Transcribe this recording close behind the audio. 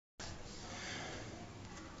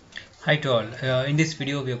Hi to all. In this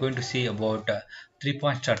video, we are going to see about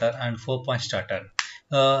 3-point starter and 4-point starter.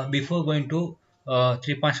 Before going to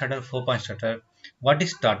 3-point starter, 4-point starter, what is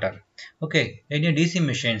starter? Okay, in your DC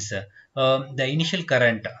machines, the initial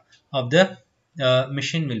current of the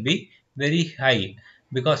machine will be very high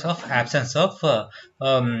because of absence of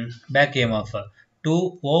back EMF.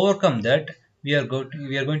 To overcome that, we are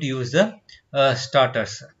going to use the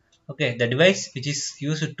starters. Okay, the device which is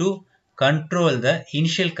used to control the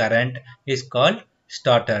initial current is called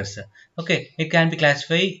starters. Okay, it can be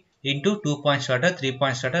classified into 2-point starter,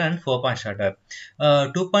 3-point starter, and 4-point starter.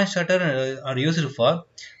 2-point starter are used for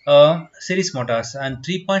series motors, and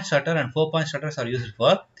 3-point starter and 4-point starters are used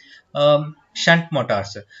for shunt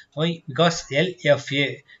motors. Why? Because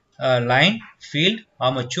LFA line, field,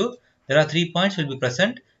 armature, there are 3 points will be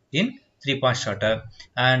present in 3-point starter,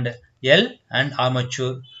 and L and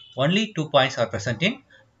armature, only 2 points are present in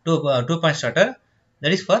 2-point starter.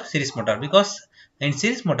 That is for series motor, because in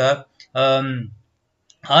series motor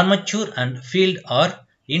armature and field are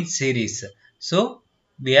in series, so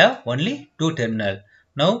we have only two terminal.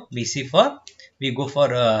 Now we go for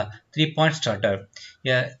 3-point starter.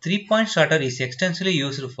 Yeah, 3-point starter is extensively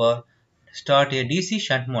used for start a DC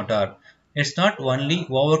shunt motor. It's not only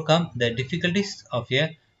overcome the difficulties of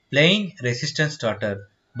a plain resistance starter,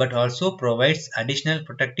 but also provides additional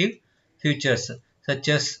protective features such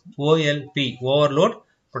as OLP, overload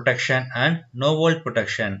protection, and no volt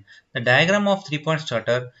protection. The diagram of 3-point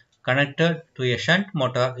starter connected to a shunt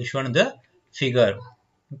motor is shown in the figure.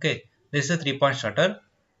 Okay, this is a 3-point starter.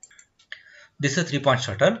 This is a 3-point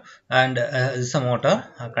starter, and this is a motor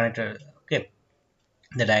connected. Okay,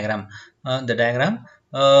 the diagram. The diagram.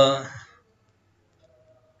 The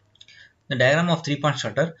diagram of 3-point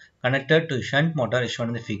starter connected to shunt motor is shown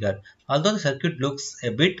in the figure. Although the circuit looks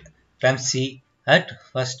a bit clumsy at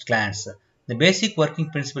first glance, the basic working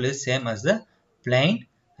principle is same as the plain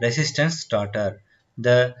resistance starter.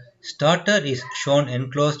 The starter is shown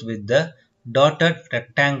enclosed with the dotted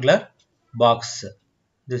rectangular box.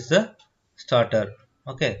 This is the starter.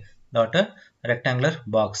 Okay, dotted rectangular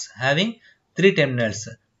box having three terminals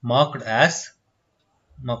marked as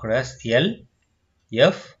L,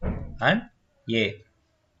 F, and A.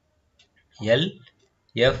 L,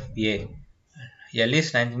 F, A. L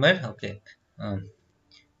is 90 minute. Okay. L,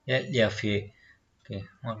 F, A. Okay.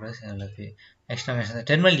 Marked as L, F, A. External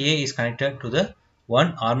terminal A is connected to the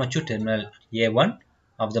one armature terminal A1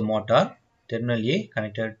 of the motor. Terminal A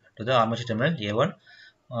connected to the armature terminal A1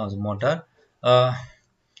 of the motor.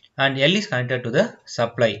 And L is connected to the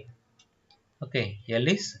supply. Okay. L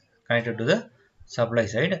is connected to the supply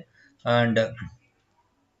side, and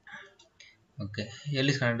okay, L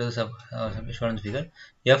is connected to the shown in the figure.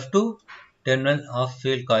 F2 terminal of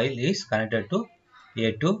field coil is connected to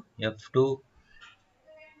A2. F2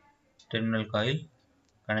 terminal coil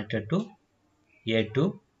connected to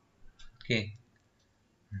A2. Okay,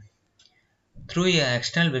 through a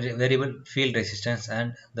external variable field resistance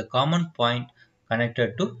and the common point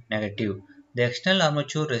connected to negative. The external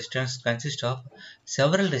armature resistance consists of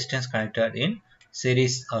several resistance connected in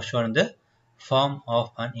series are shown in the form of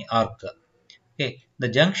an arc. Okay, the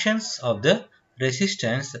junctions of the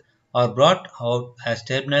resistance are brought out as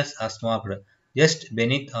terminals as marked just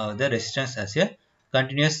beneath the resistance as a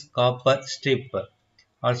continuous copper strip.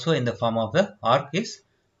 Also in the form of the arc is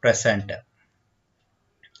present.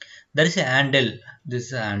 There is a handle. This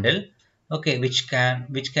is a handle. Okay, which can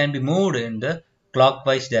be moved in the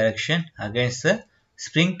clockwise direction against the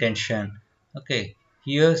spring tension. Okay,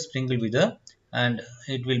 here spring will be there, and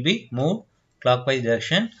it will be moved clockwise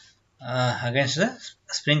direction against the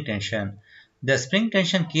spring tension. The spring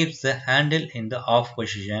tension keeps the handle in the off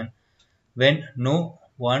position when no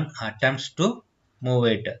one attempts to move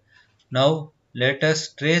it. Now let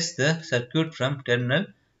us trace the circuit from terminal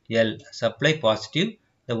L. Supply positive.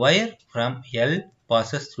 The wire from L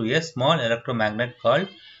passes through a small electromagnet called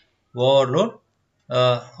overload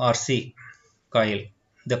RC coil.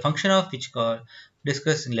 The function of which coil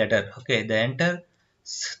discussed later. Okay, the enter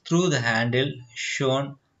through the handle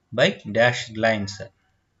shown by dashed lines.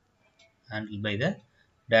 Handled by the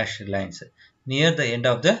dashed lines. Near the end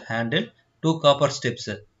of the handle, two copper strips.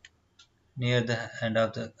 Near the end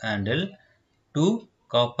of the handle, two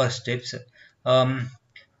copper strips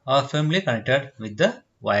are firmly connected with the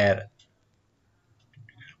wire.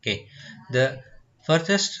 Okay, the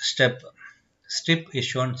furthest strip is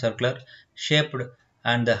shown circular shaped,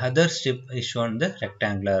 and the other strip is shown the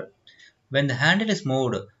rectangular. When the handle is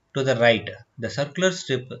moved to the right, the circular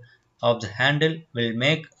strip of the handle will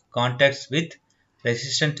make contacts with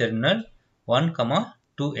resistance terminal 1,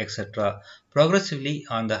 2, etc. Progressively,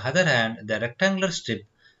 on the other hand, the rectangular strip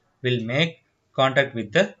will make contact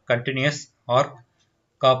with the continuous arc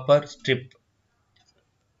copper strip.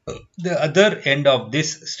 The other end of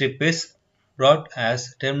this strip is brought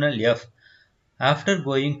as terminal F after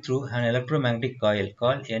going through an electromagnetic coil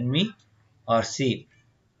called NV or C,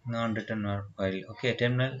 non-return coil. Okay,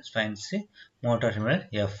 terminal finds C, motor terminal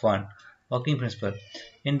F1. Working principle.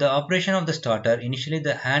 In the operation of the starter, initially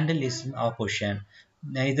the handle is in off position.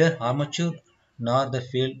 Neither armature nor the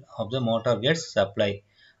field of the motor gets supply.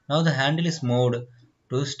 Now the handle is moved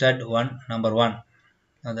to stud 1, number 1.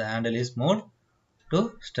 Now the handle is moved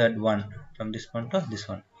to stud 1 from this one to this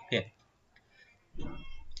one. Okay.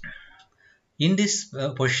 In this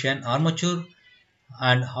position, armature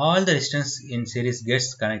and all the resistance in series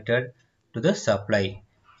gets connected to the supply.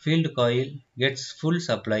 Field coil gets full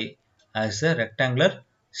supply as the rectangular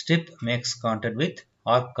strip makes contact with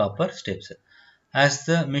arc copper strips. As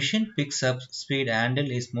the machine picks up speed, handle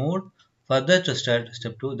is moved further to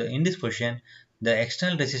step 2. In this position, the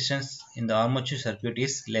external resistance in the armature circuit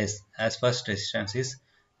is less as first resistance is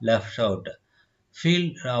left out.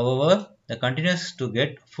 Field, however, the continues to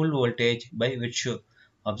get full voltage by virtue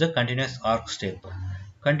of the continuous arc step.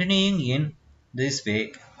 Continuing in this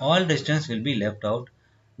way, all resistance will be left out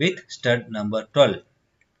with stud number 12.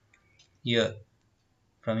 Here,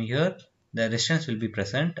 from here, the resistance will be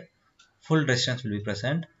present, full resistance will be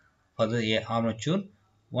present for the armature.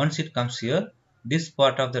 Once it comes here, this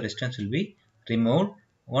part of the resistance will be removed.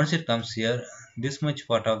 Once it comes here, this much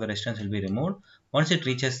part of the resistance will be removed. Once it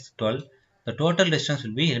reaches 12, the total resistance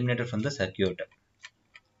will be eliminated from the circuit.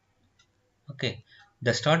 Okay,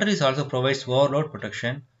 the starter is also provides overload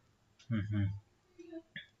protection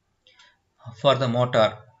for the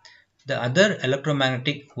motor. The other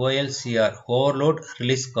electromagnetic OLCR overload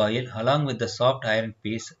release coil along with the soft iron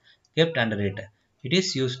piece kept under it. It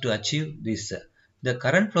is used to achieve this. The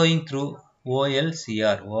current flowing through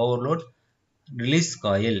OLCR overload release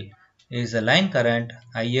coil is a line current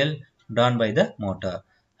IL drawn by the motor.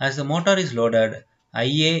 As the motor is loaded,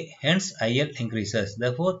 IA hence IL increases.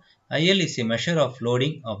 Therefore, IL is a measure of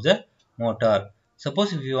loading of the motor.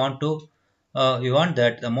 Suppose if you want to we want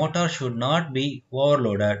that the motor should not be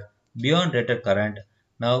overloaded beyond rated current.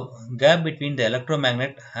 Now gap between the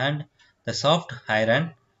electromagnet and the soft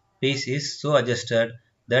iron piece is so adjusted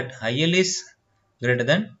that IL is greater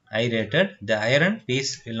than I rated. The iron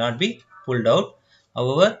piece will not be pulled out.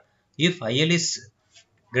 However, if IL is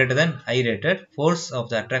greater than I rated, force of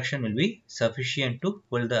the attraction will be sufficient to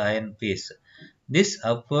pull the iron piece. This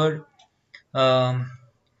upward um,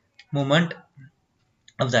 movement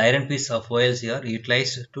of the iron piece of OLCR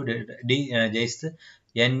utilized to de-energize the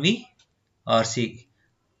NVRC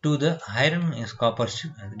to the iron copper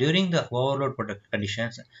strip. During the overload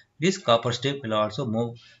conditions, this copper strip will also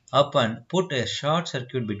move up and put a short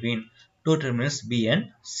circuit between two terminals B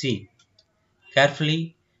and C.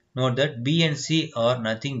 Carefully note that B and C are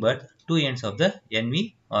nothing but two ends of the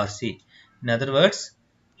NVRC. In other words,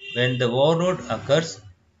 when the overload occurs,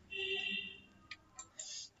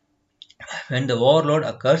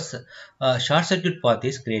 a short circuit path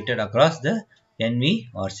is created across the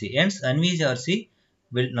NVRC. Hence, NVRC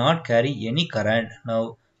will not carry any current.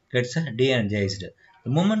 Now gets de-energized. The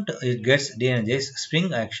moment it gets de-energized,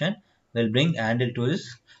 spring action will bring handle to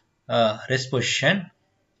its rest position.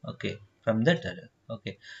 Okay, from that.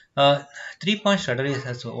 Okay, 3-point strategy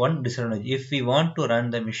has one disadvantage. If we want to run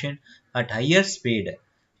the machine at higher speed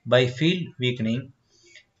by field weakening,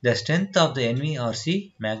 the strength of the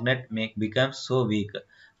NVRC magnet becomes so weak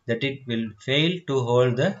that it will fail to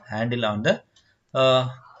hold the handle on the uh,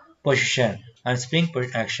 position, and spring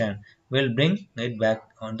action will bring it back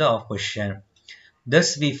on the off position.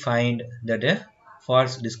 Thus, we find that a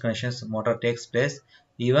false disconnection motor takes place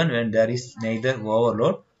even when there is neither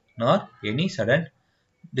overload nor any sudden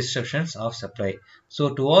disruptions of supply.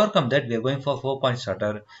 So to overcome that, we are going for 4-point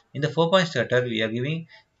starter. In the 4-point starter, we are giving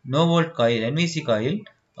no volt coil, NVC coil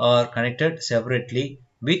are connected separately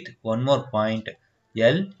with one more point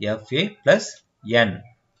L, F, A plus N.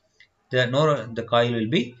 The coil will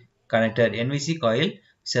be connected, NVC coil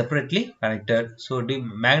separately connected. So the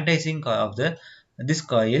magnetizing of this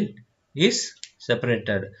coil is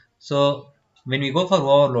separated. So when we go for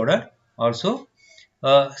overloaded, also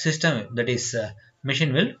system, that is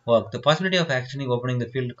machine will work. The possibility of actually opening the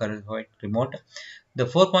field current remote. The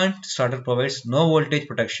 4-point starter provides no voltage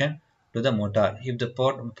protection to the motor. If the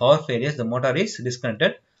power failures, the motor is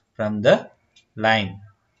disconnected from the line.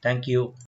 Thank you.